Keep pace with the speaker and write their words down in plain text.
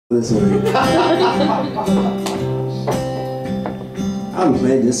this one. I haven't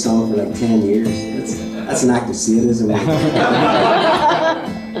played this song for like 10 years. That's an act of sadism. The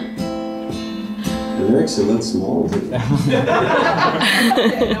lyrics are a little small.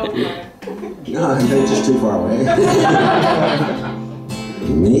 No, they're just too far away.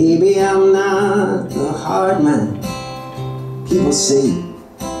 Maybe I'm not a hard man. People say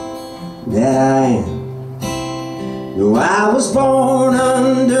that I am. Though I was born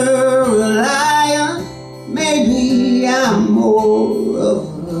under a lion, maybe I'm more of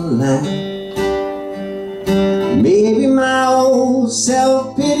a lion. Maybe my old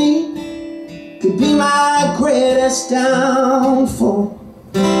self-pity could be my greatest downfall.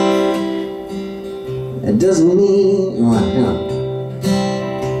 That doesn't mean,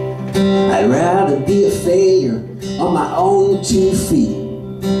 I'd rather be a failure on my own 2 feet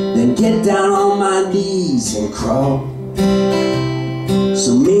than get down on my knees and crawl.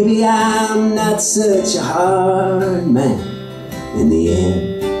 So maybe I'm not such a hard man in the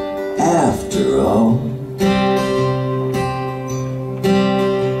end, after all.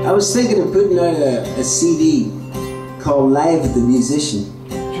 I was thinking of putting out a CD called Live at the Musician.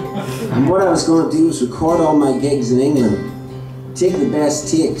 And what I was going to do was record all my gigs in England, take the best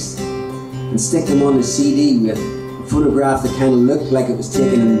takes, and stick them on the CD with a photograph that kind of looked like it was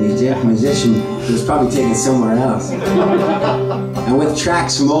taken in the musician, but it was probably taken somewhere else. And with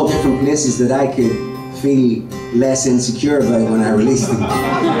tracks from all different places that I could feel less insecure about when I released them.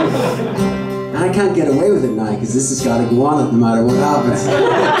 And I can't get away with it now, because this has got to go on no matter what happens.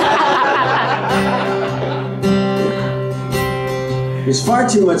 There's far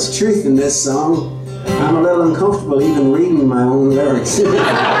too much truth in this song. I'm a little uncomfortable even reading my own lyrics.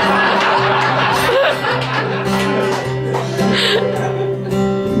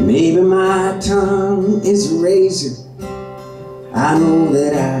 Maybe my tongue is a razor. I know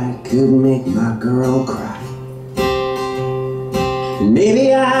that I could make my girl cry. And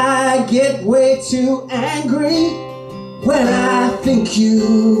maybe I get way too angry when I think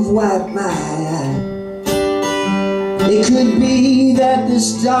you've wiped my eye. It could be that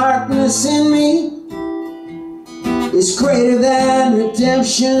this darkness in me is greater than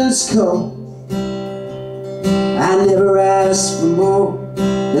redemption's call. I never asked for more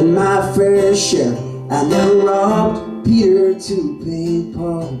than my fair share. I never robbed Peter to pay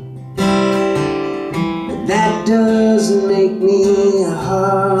Paul. But that doesn't make me a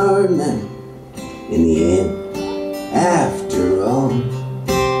hard man in the end, after all.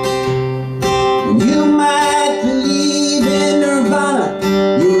 And you might believe in nirvana,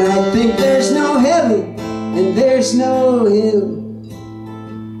 you might think there's no heaven and there's no hell.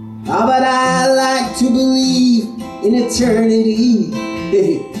 Oh, but I like to believe in eternity,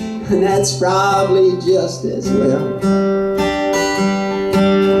 and that's probably just as well.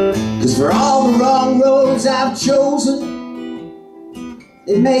 'Cause for all the wrong roads I've chosen,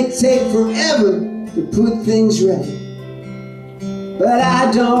 it may take forever to put things right. But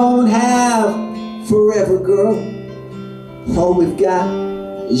I don't have forever, girl. All we've got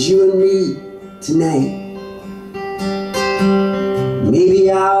is you and me tonight.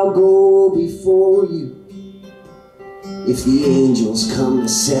 Maybe I'll go before you if the angels come to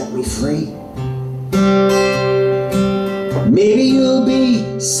set me free. Maybe you'll be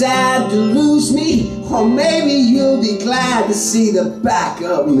sad to lose me, or maybe you'll be glad to see the back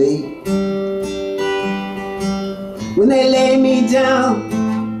of me. When they lay me down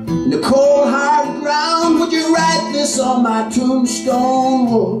in the cold hard ground, would you write this on my tombstone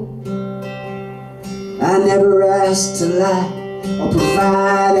wall? I never asked to lie or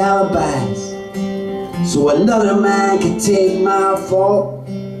provide alibis so another man could take my fault.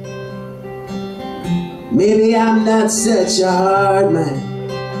 Maybe I'm not such a hard man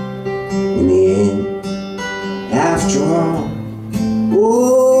in the end, after all.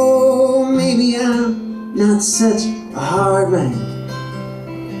 Oh, maybe I'm not such a hard man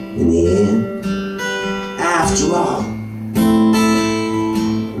in the end, after all.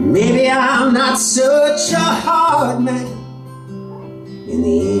 Maybe I'm not such a hard man in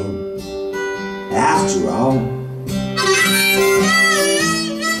the end, after all.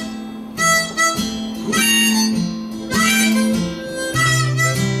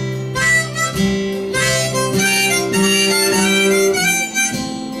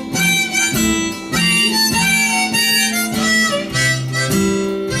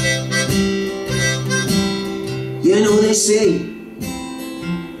 You know, they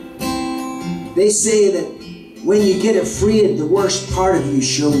say that when you get afraid, the worst part of you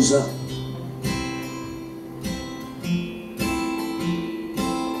shows up.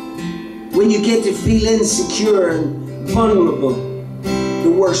 When you get to feel insecure and vulnerable, the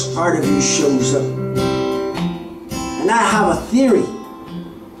worst part of you shows up. And I have a theory.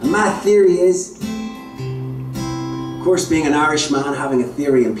 And my theory is, of course, being an Irishman, having a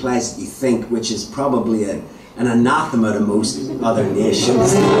theory implies that you think, which is probably an anathema to most other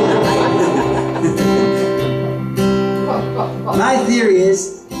nations. My theory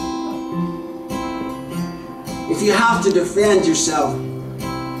is, if you have to defend yourself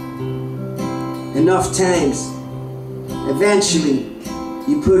enough times, eventually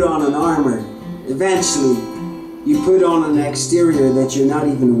you put on an armor. Eventually you put on an exterior that you're not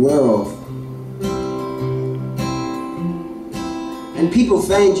even aware of. And people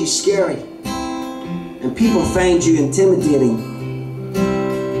find you scary. And people find you intimidating.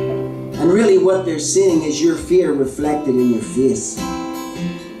 And really what they're seeing is your fear reflected in your face.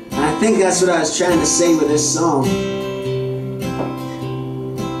 And I think that's what I was trying to say with this song.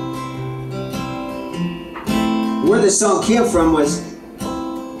 Where the song came from was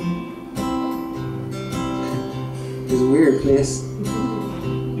a weird place.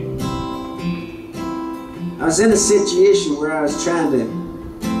 I was in a situation where I was trying to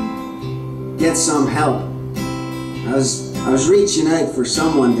get some help. I was reaching out for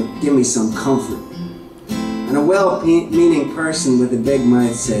someone to give me some comfort. And a well-meaning person with a big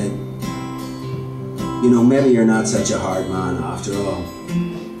mouth said, you know, maybe you're not such a hard man after all.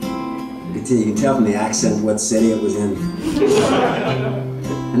 You can tell from the accent what city it was in.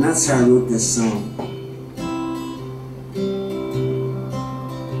 And that's how I wrote this song.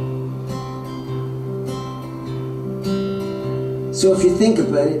 So if you think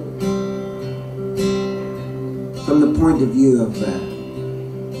about it, from the point of view of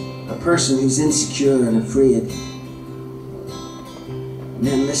a person who's insecure and afraid, and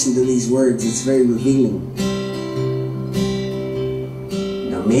then listen to these words, it's very revealing.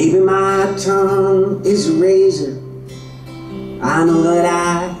 Now maybe my tongue is a razor, I know that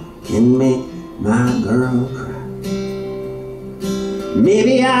I can make my girl cry.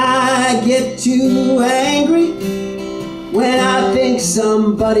 Maybe I get too angry when I think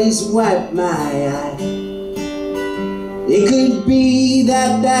somebody's wiped my eye. It could be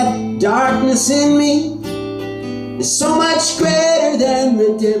that that darkness in me is so much greater than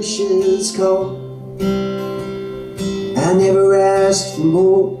redemption's call. I never asked for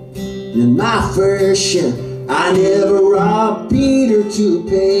more than my fair share. I never robbed Peter to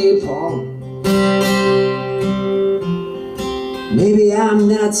pay Paul. Maybe I'm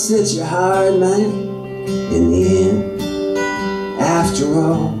not such a hard man in the end, after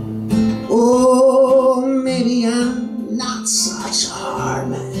all. Oh, maybe I'm not such a hard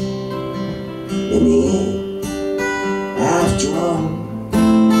man in the end, after all.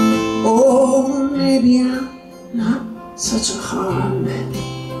 Oh, maybe I'm not such a hard man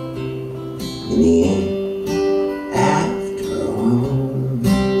in the end, after all.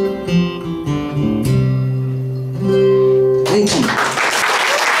 Thank you.